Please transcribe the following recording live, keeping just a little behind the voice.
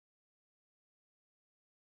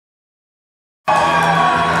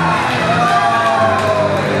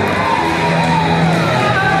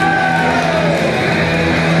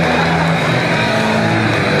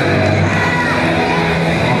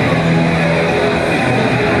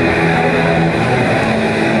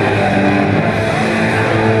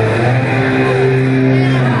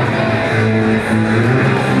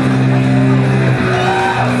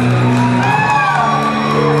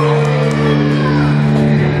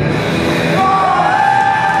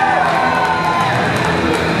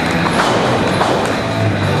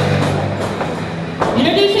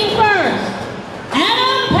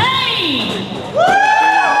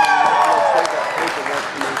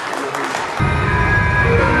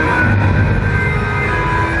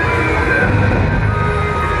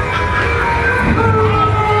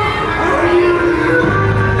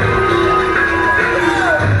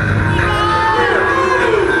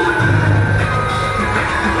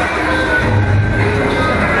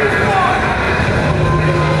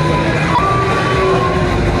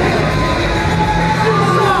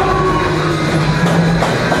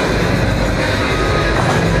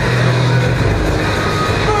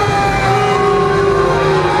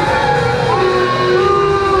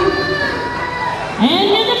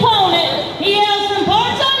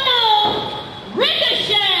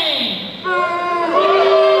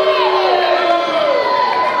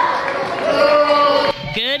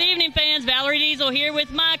Good evening, fans. Valerie Diesel here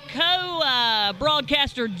with my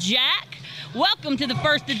co-broadcaster, Jack. Welcome to the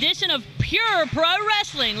first edition of Pure Pro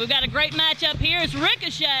Wrestling. We've got a great matchup here. It's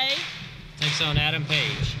Ricochet takes on Adam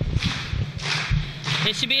Page.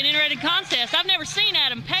 This should be an interesting contest. I've never seen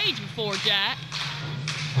Adam Page before, Jack.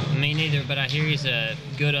 Me neither, but I hear he's a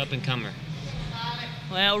good up-and-comer.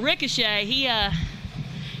 Well, Ricochet,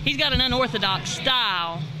 he's got an unorthodox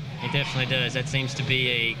style. He definitely does. That seems to be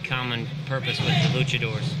a common purpose with the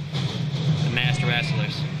luchadors, the masked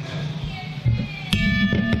wrestlers.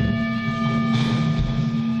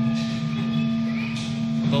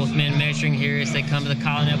 Both men measuring here as they come to the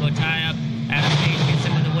collar and elbow tie-up. Adam Page gets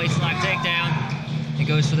him with a waist-lock takedown. He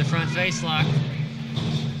goes for the front face lock.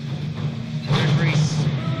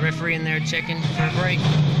 Referee in there checking for a break.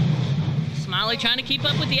 Smiley trying to keep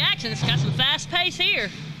up with the action. It's got some fast pace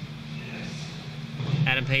here.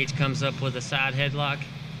 Adam Page comes up with a side headlock.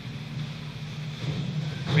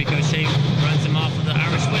 Ricochet runs him off with the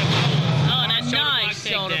Irish whip. Oh, and a nice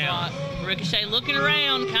shoulder block. Ricochet looking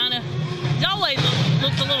around, kind of. He always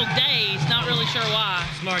looks a little dazed, not really sure why.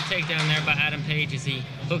 Smart takedown there by Adam Page as he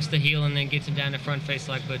hooks the heel and then gets him down the front face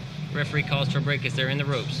lock, but referee calls for a break as they're in the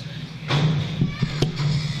ropes.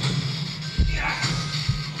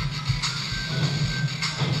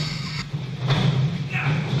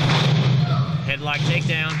 Headlock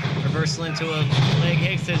takedown, reversal into a leg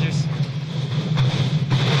head scissors.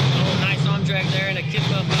 Oh, nice arm drag there and a kip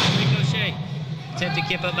up by Ricochet. Attempted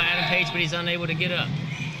kip up by Adam Page, but he's unable to get up.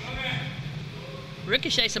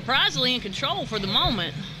 Ricochet surprisingly in control for the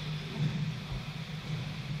moment.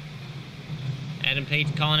 Adam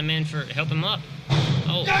Page calling him in for help him up.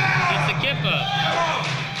 Oh, gets the kip up.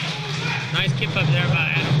 Nice kip up there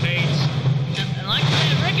by Adam Page. And like I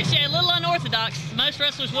said, Ricochet, a little unorthodox. Most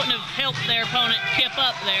wrestlers wouldn't have helped their opponent kip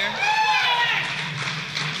up there.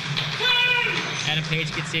 Adam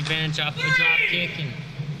Page gets the advantage off of a drop kick, and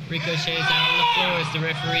Ricochet is out on the floor as the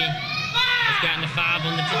referee has gotten a 5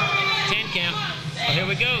 on the 10 count. Oh, here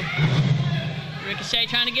we go. Ricochet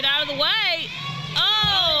trying to get out of the way.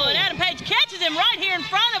 Oh, and Adam Page catches him right here in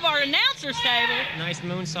front of our announcer's table. Nice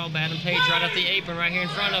moonsault by Adam Page right off the apron right here in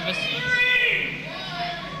front of us.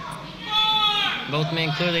 Both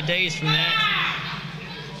men clearly dazed from that.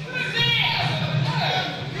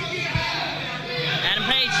 Adam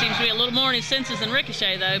Page seems to be a little more in his senses than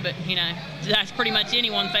Ricochet, though, but, you know, that's pretty much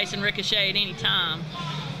anyone facing Ricochet at any time.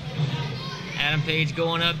 Adam Page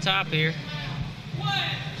going up top here.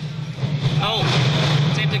 Oh,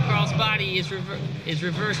 attempted crossbody is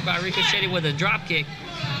reversed by Ricochet with a drop kick.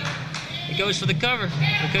 He goes for the cover.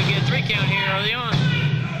 We could get a 3 count here early on.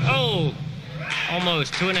 Oh,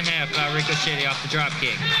 almost 2.5 by Ricochet off the drop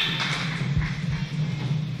kick.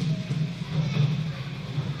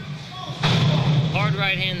 Hard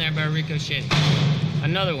right hand there by Ricochet.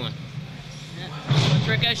 Another one. What's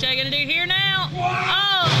Ricochet gonna do here now?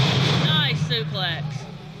 Oh, nice suplex.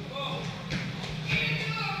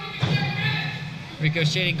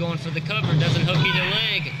 Ricochet going for the cover, doesn't hook either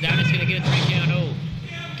leg. Now it's gonna get a 3 count. Oh,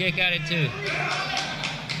 kick out at 2.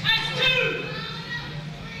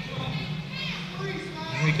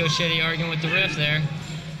 Ricochet arguing with the ref there.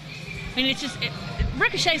 I mean, it's just,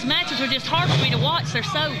 Ricochet's matches are just hard for me to watch. They're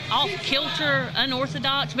so off-kilter,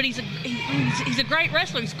 unorthodox, but he's a great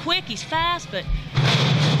wrestler. He's quick, he's fast, but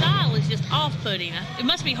his style is just off-putting. It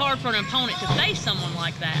must be hard for an opponent to face someone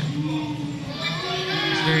like that.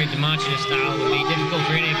 His very demonstrative style would be difficult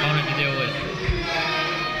for any opponent to deal with.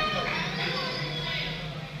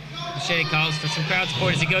 Ricochet calls for some crowd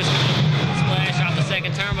support as he goes for the splash off the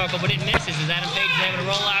second turnbuckle, but it misses as Adam Page is able to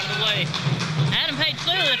roll out of the way. Adam Page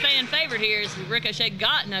clearly the fan favorite here as Ricochet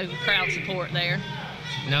got no crowd support there.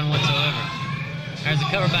 None whatsoever. There's a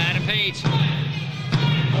cover by Adam Page. Oh,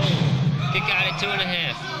 kick out at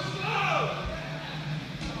 2.5.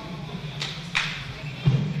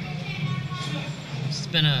 It's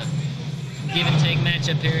been a give and take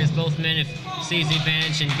matchup here as both men have seized the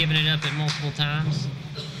advantage and given it up at multiple times.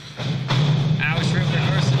 Irish rip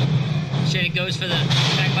reversal. Ricochet goes for the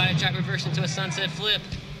back body drop reverse into a sunset flip.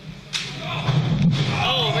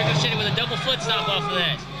 Oh, Ricochet with a double foot stop off of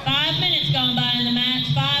that. 5 minutes gone by in the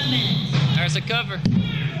match, 5 minutes. There's a cover.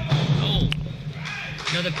 Oh,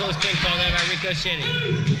 another close pinfall there by Ricochet.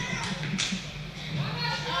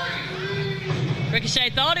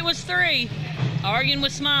 Ricochet thought it was 3, arguing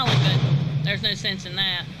with Smiley, but there's no sense in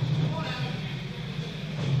that.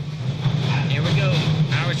 Here we go.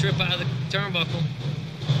 Irish rip out of the turnbuckle.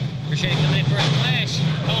 Ricochet coming in for a splash.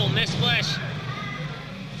 Oh, missed splash.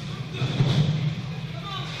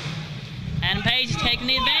 Adam Page is taking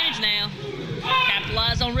the advantage now.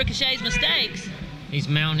 Capitalize on Ricochet's mistakes. He's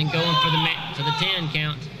mounting and going for the 10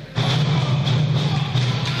 count.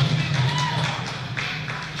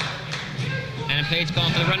 Adam Page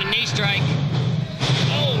calling for the running knee strike.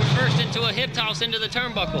 Oh, reversed into a hip toss into the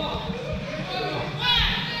turnbuckle.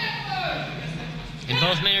 And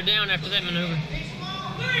both men are down after that maneuver.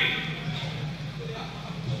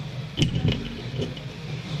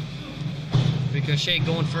 Ricochet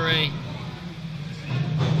going for a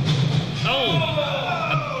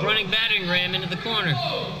running battering ram into the corner.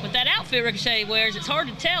 With that outfit Ricochet wears, it's hard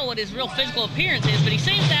to tell what his real physical appearance is, but he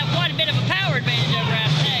seems to have quite a bit of a power advantage over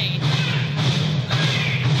Adam Page.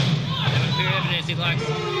 That would appear evidence he locks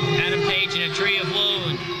Adam Page in a tree of woe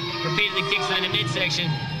and repeatedly kicks him in the midsection.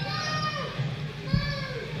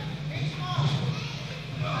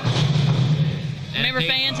 Remember,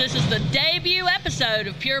 fans, this is the debut episode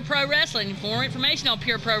of Pure Pro Wrestling. For more information on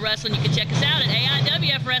Pure Pro Wrestling, you can check us out at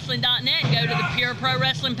AIWFWrestling.net and go to the Pure Pro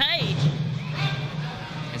Wrestling page.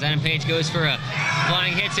 As Adam Page goes for a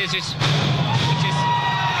flying head scissors, which is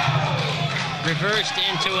reversed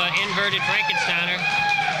into an inverted Frankensteiner.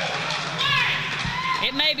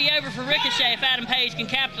 It may be over for Ricochet if Adam Page can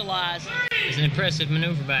capitalize. It's an impressive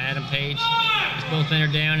maneuver by Adam Page. As both men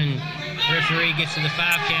are down and the referee gets to the 5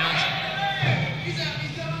 count.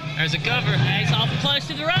 There's a cover. He's awful close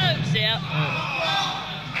to the ropes, yeah.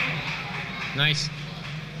 Oh. Nice.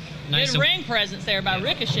 Good ring presence there by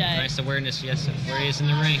Ricochet. Nice awareness, yes, of where he is in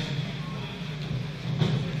the ring.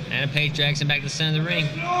 Adam Page drags him back to the center of the ring.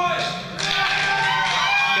 Could be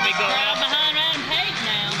going crowd behind Adam Page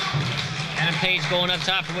now. Adam Page going up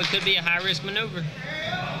top for what could be a high-risk maneuver.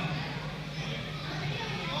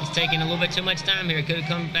 He's taking a little bit too much time here. It could have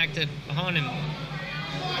come back to haunt him.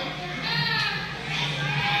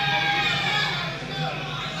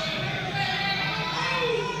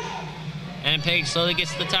 And Page slowly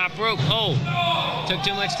gets to the top rope. Oh, took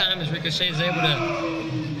too much time as Ricochet is able to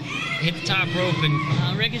hit the top rope.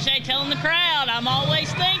 And Ricochet telling the crowd, I'm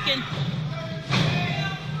always thinking.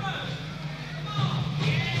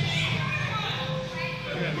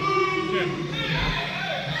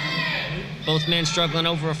 Both men struggling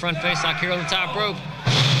over a front face lock here on the top rope.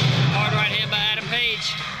 Hard right hand by Adam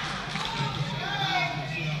Page.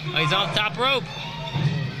 Oh, he's off the top rope.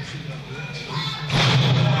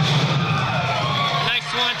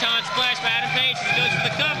 Swanton splash by Adam Page as he goes for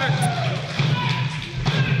the cover.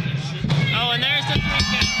 Oh, and there's the 3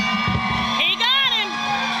 count. He got him.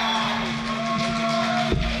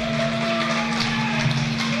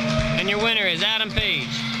 And your winner is Adam Page.